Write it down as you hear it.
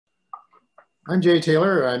I'm Jay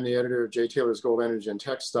Taylor. I'm the editor of Jay Taylor's Gold Energy and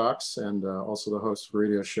Tech Stocks, and also the host of a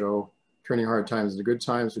radio show, Turning Hard Times into Good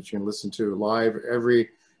Times, which you can listen to live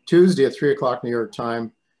every Tuesday at 3 o'clock New York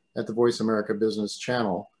time at the Voice America Business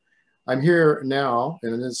Channel. I'm here now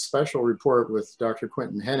in this special report with Dr.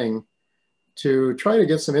 Quinton Hennigh to try to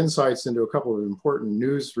get some insights into a couple of important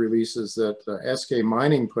news releases that Eskay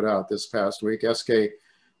Mining put out this past week. Eskay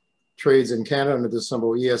trades in Canada under the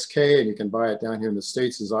symbol ESK, and you can buy it down here in the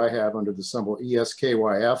States as I have under the symbol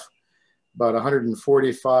ESKYF. About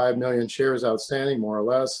 145 million shares outstanding, more or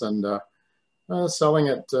less, and selling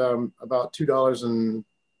at about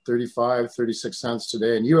 $2.35, 36 cents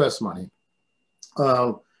today in US money.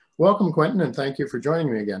 Welcome, Quinton, and thank you for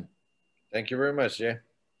joining me again. Thank you very much, Jay.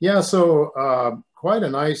 Yeah, so quite a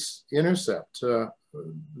nice intercept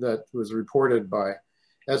that was reported by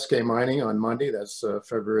Eskay Mining on Monday. That's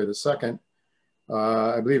February the 2nd.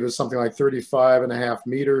 I believe it's something like 35.5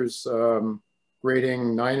 meters,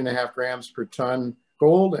 grading 9.5 grams per ton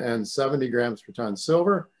gold and 70 grams per ton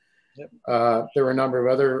silver. Yep. There were a number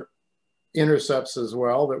of other intercepts as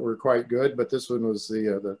well that were quite good, but this one was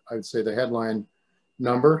I'd say the headline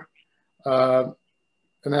number. And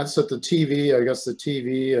that's at the TV, I guess the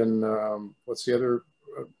TV and what's the other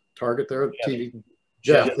target there? Yeah. TV.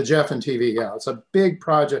 The Jeff and TV, yeah. It's a big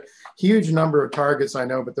project, huge number of targets, I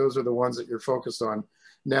know, but those are the ones that you're focused on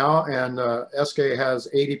now. And Eskay has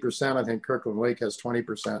 80%, I think Kirkland Lake has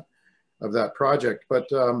 20% of that project. But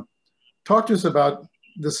talk to us about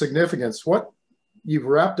the significance. What you've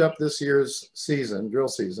wrapped up this year's season, drill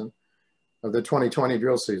season, of the 2020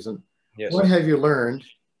 drill season. Yes. What have you learned?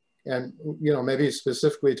 And, you know, maybe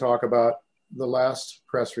specifically talk about the last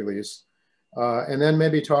press release. And then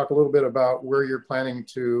maybe talk a little bit about where you're planning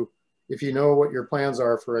to, if you know what your plans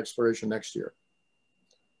are for exploration next year.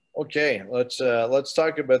 Okay, let's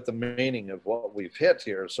talk about the meaning of what we've hit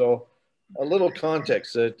here. So a little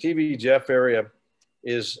context, the TV Jeff area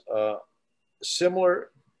is similar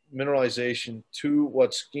mineralization to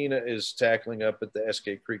what Skeena is tackling up at the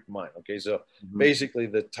Eskay Creek mine. Okay, so basically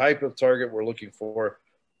the type of target we're looking for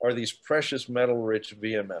are these precious metal rich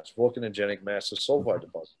VMS, volcanogenic massive sulfide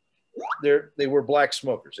deposits. They were black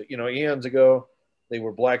smokers. You know, eons ago, they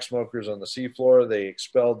were black smokers on the seafloor. They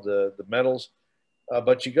expelled the metals.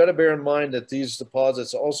 But you got to bear in mind that these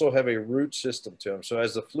deposits also have a root system to them. So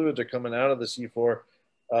as the fluids are coming out of the seafloor,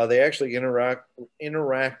 they actually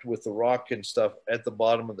interact with the rock and stuff at the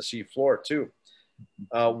bottom of the seafloor too.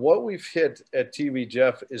 What we've hit at TV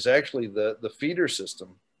Jeff is actually the feeder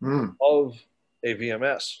system of a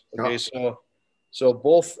VMS. Okay, so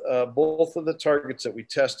both of the targets that we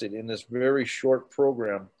tested in this very short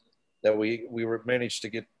program that we managed to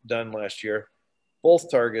get done last year,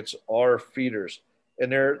 both targets are feeders,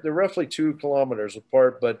 and they're roughly 2 kilometers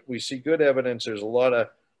apart. But we see good evidence. There's a lot of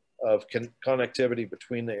connectivity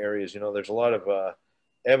between the areas. You know, there's a lot of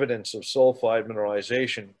evidence of sulfide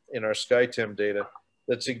mineralization in our SkyTem data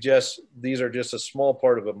that suggests these are just a small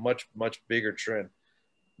part of a much bigger trend.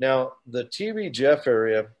 Now, the TV Jeff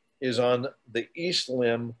area is on the east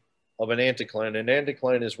limb of an anticline. An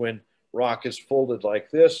anticline is when rock is folded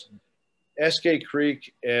like this. Eskay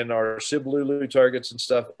Creek and our Siblulu targets and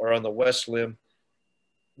stuff are on the west limb.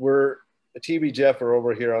 We're TV Jeff are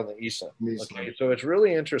over here on the east limb. Okay, so it's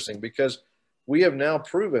really interesting because we have now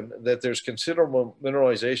proven that there's considerable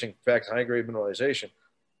mineralization, in fact, high-grade mineralization,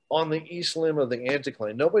 on the east limb of the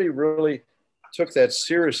anticline. Nobody really took that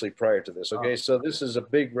seriously prior to this. Okay, so this is a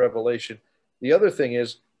big revelation. The other thing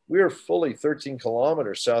is, we are fully 13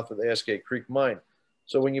 kilometers south of the Eskay Creek mine.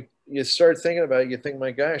 So when you start thinking about it, you think,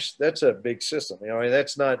 my gosh, that's a big system. You know, I mean,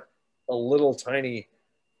 that's not a little tiny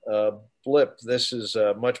blip. This is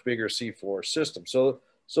a much bigger seafloor system. So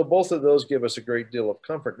both of those give us a great deal of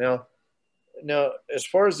comfort. Now, as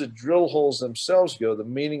far as the drill holes themselves go, the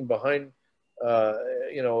meaning behind,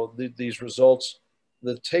 you know, these results,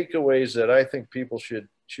 the takeaways that I think people should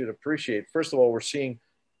appreciate. First of all, we're seeing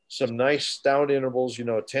some nice stout intervals, you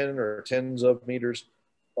know, 10 or tens of meters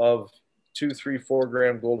of 2, 3, 4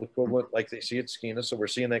 gram gold equivalent, like they see at Skeena. So we're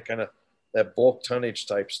seeing that kind of that bulk tonnage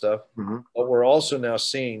type stuff. But we're also now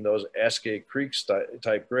seeing those Eskay Creek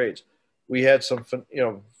type grades. We had some, you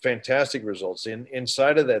know, fantastic results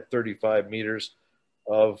inside of that 35 meters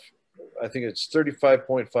of, I think it's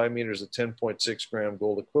 35.5 meters of 10.6 gram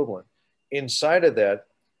gold equivalent. Inside of that,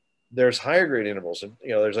 there's higher grade intervals, and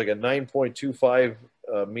you know, there's like a 9.25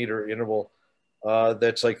 meter interval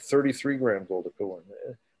that's like 33 gram gold equivalent.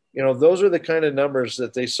 You know, those are the kind of numbers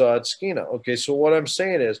that they saw at Skeena. Okay, so what I'm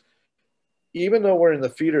saying is, even though we're in the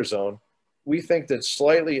feeder zone, we think that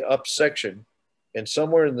slightly up section and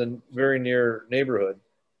somewhere in the very near neighborhood,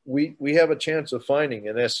 we have a chance of finding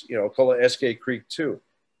an call it Eskay Creek 2.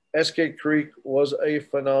 Eskay Creek was a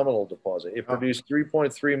phenomenal deposit. It produced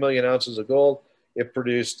 3.3 million ounces of gold. It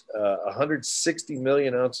produced 160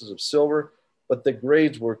 million ounces of silver, but the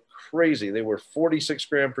grades were crazy. They were 46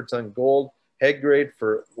 gram per ton gold, head grade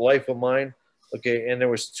for life of mine. Okay, and there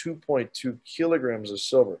was 2.2 kilograms of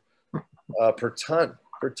silver per ton.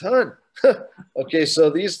 Okay, so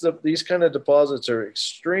these kind of deposits are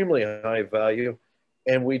extremely high value,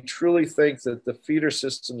 and we truly think that the feeder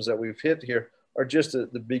systems that we've hit here are just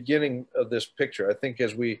at the beginning of this picture. I think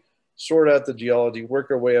as we sort out the geology, work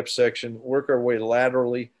our way up section, work our way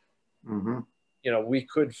laterally, we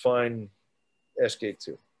could find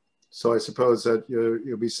SK2. So I suppose that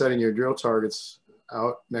you'll be setting your drill targets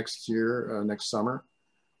out next year, next summer,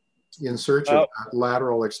 in search of that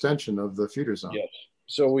lateral extension of the feeder zone. Yes.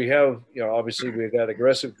 So we have, obviously we've got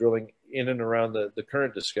aggressive drilling in and around the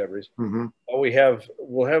current discoveries.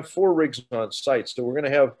 We'll have 4 rigs on site. So we're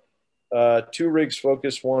going to have 2 rigs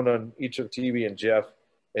focused, one on each of TV and Jeff,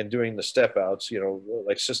 and doing the step outs,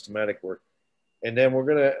 like systematic work. And then we're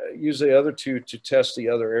going to use the other 2 to test the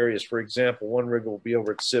other areas. For example, 1 rig will be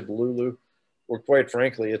over at Sib Lulu, where quite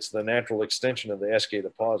frankly, it's the natural extension of the Eskay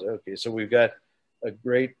deposit. Okay, so we've got a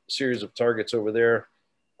great series of targets over there.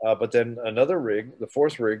 But then another rig, the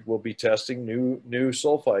 4th rig, will be testing new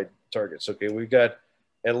sulfide targets. Okay, we've got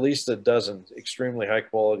at least a dozen extremely high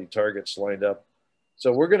quality targets lined up.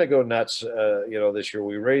 So we're going to go nuts, this year.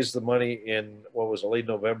 We raised the money in what was late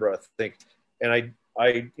November, I think, and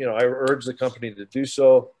I urge the company to do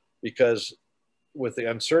so, because with the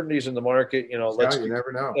uncertainties in the market, you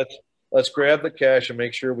never know. Let's grab the cash and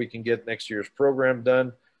make sure we can get next year's program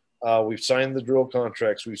done. We've signed the drill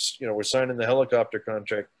contracts. We're signing the helicopter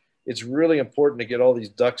contract. It's really important to get all these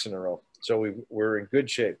ducks in a row. So we're in good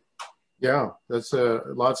shape. Yeah, that's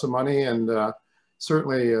lots of money, and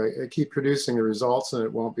certainly keep producing the results, and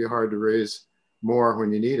it won't be hard to raise more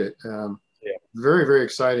when you need it. Very, very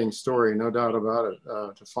exciting story, no doubt about it.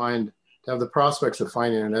 To have the prospects of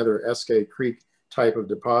finding another Eskay Creek type of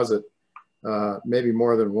deposit, maybe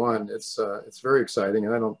more than one. It's very exciting,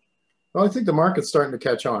 and I think the market's starting to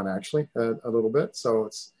catch on, actually, a little bit. So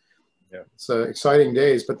it's exciting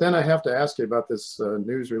days. But then I have to ask you about this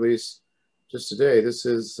news release just today. This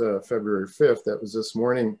is February 5th. That was this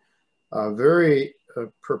morning. Very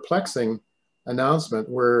perplexing announcement,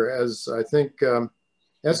 whereas I think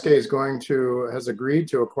Eskay has agreed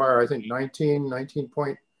to acquire, I think,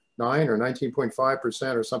 19.9 or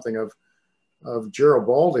 19.5% or something of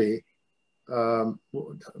Garibaldi.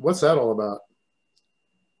 What's that all about?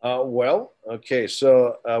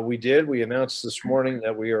 We announced this morning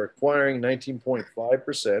that we are acquiring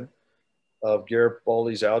 19.5% of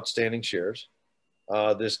Garibaldi's outstanding shares.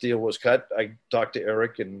 This deal was cut. I talked to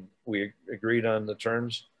Eric and we agreed on the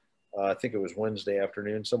terms. I think it was Wednesday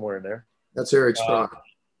afternoon, somewhere in there. That's Eric Sprott.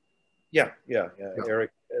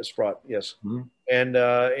 Eric Sprott, yes. And,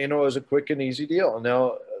 it was a quick and easy deal.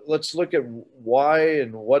 Now, let's look at why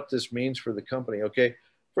and what this means for the company. Okay,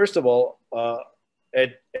 first of all,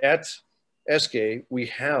 at Eskay, we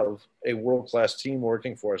have a world-class team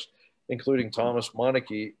working for us, including Thomas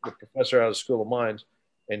Monarchy, the professor out of the School of Mines,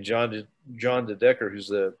 and John De Decker, who's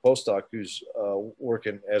the postdoc who's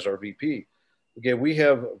working as our VP. Okay, we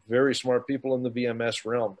have very smart people in the VMS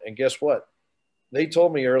realm. And guess what? They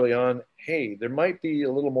told me early on, hey, there might be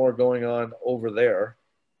a little more going on over there.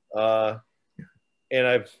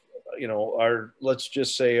 And let's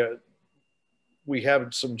just say we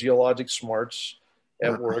have some geologic smarts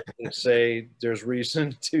at work that say there's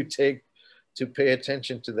reason to pay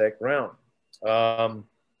attention to that ground.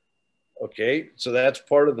 Okay, so that's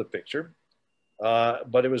part of the picture.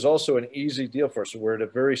 But it was also an easy deal for us. So we're at a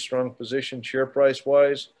very strong position share price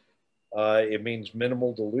wise. It means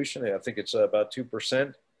minimal dilution. I think it's about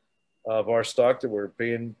 2% of our stock that we're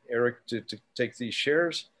paying Eric to take these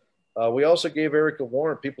shares. We also gave Eric a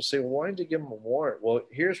warrant. People say, well, why did you give him a warrant? Well,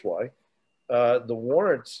 here's why. The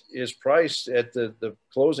warrant is priced at the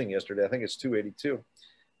closing yesterday. I think it's $282.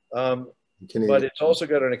 But it's also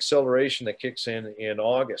got an acceleration that kicks in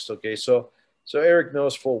August. Okay, so Eric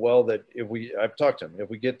knows full well that I've talked to him, if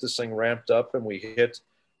we get this thing ramped up and we hit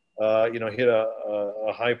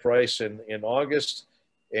a high price in August,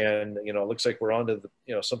 and it looks like we're on to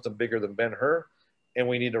something bigger than Ben-Hur, and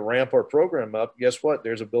we need to ramp our program up. Guess what?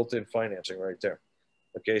 There's a built-in financing right there.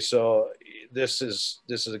 Okay, so this is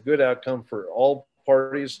a good outcome for all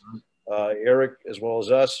parties, Eric as well as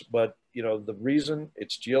us. But the reason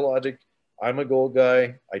it's geologic. I'm a gold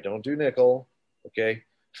guy. I don't do nickel. Okay.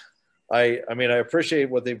 I mean, I appreciate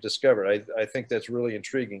what they've discovered. I think that's really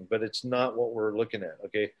intriguing, but it's not what we're looking at.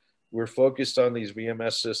 Okay. we're focused on these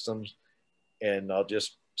VMS systems, and I'll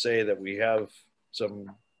just say that we have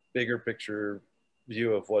some bigger picture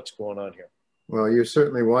view of what's going on here. Well, you're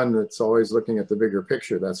certainly one that's always looking at the bigger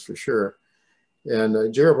picture, that's for sure. And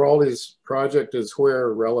Garibaldi's project is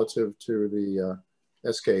where relative to the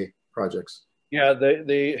Eskay projects? Yeah,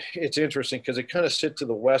 it's interesting because it kind of sit to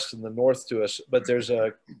the west and the north to us, but there's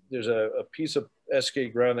a piece of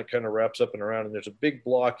Eskay ground that kind of wraps up and around, and there's a big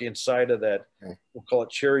block inside of that. Okay. We'll call it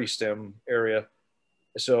cherry stem area.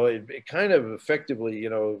 So it kind of effectively, you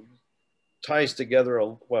know, ties together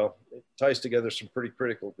some pretty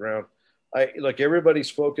critical ground. Look, everybody's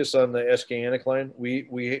focused on the Eskay anticline.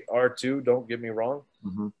 We are too, don't get me wrong,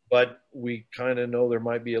 but we kind of know there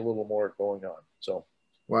might be a little more going on. So,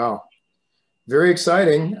 wow. Very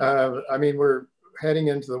exciting. I mean, we're heading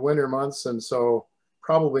into the winter months, and so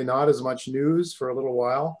probably not as much news for a little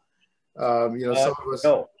while. You know, some of us.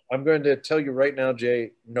 No, I'm going to tell you right now,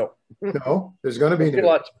 Jay. No. No, there's going to be news.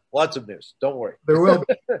 Lots of news. Don't worry. There will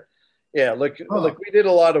be. Yeah, look, we did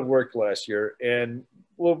a lot of work last year, and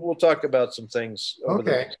we'll talk about some things over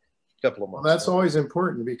the next couple of months. Well, that's always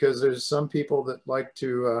important because there's some people that like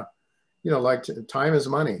to, you know, time is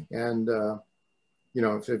money, and you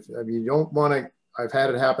know, I mean, you don't want to. I've had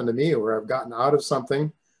it happen to me where I've gotten out of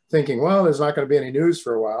something thinking, well, there's not going to be any news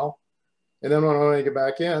for a while, and then when I get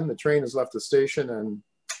back in, the train has left the station and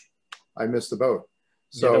I missed the boat.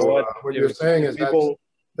 So you know what you're saying is that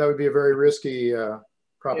would be a very risky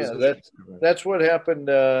proposition. Yeah, that's what happened.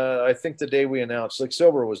 I think the day we announced, like,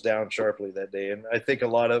 silver was down sharply that day, and I think a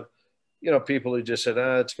lot of, you know, people who just said,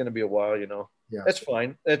 it's going to be a while, you know, that's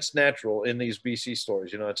fine. That's natural in these BC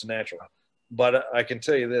stories, you know, it's natural. But I can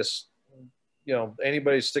tell you this, you know,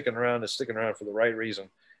 anybody sticking around is sticking around for the right reason,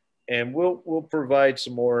 and we'll provide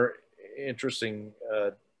some more interesting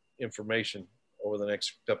information over the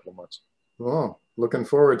next couple of months. Well, looking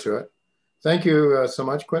forward to it. Thank you so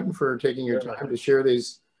much, Quinton, for taking your time to share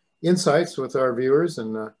these insights with our viewers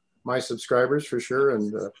and my subscribers for sure,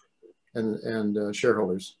 and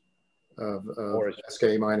shareholders of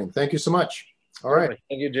Eskay Mining. Thank you so much. All right.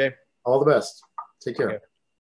 Thank you, Jay. All the best. Take care. Okay.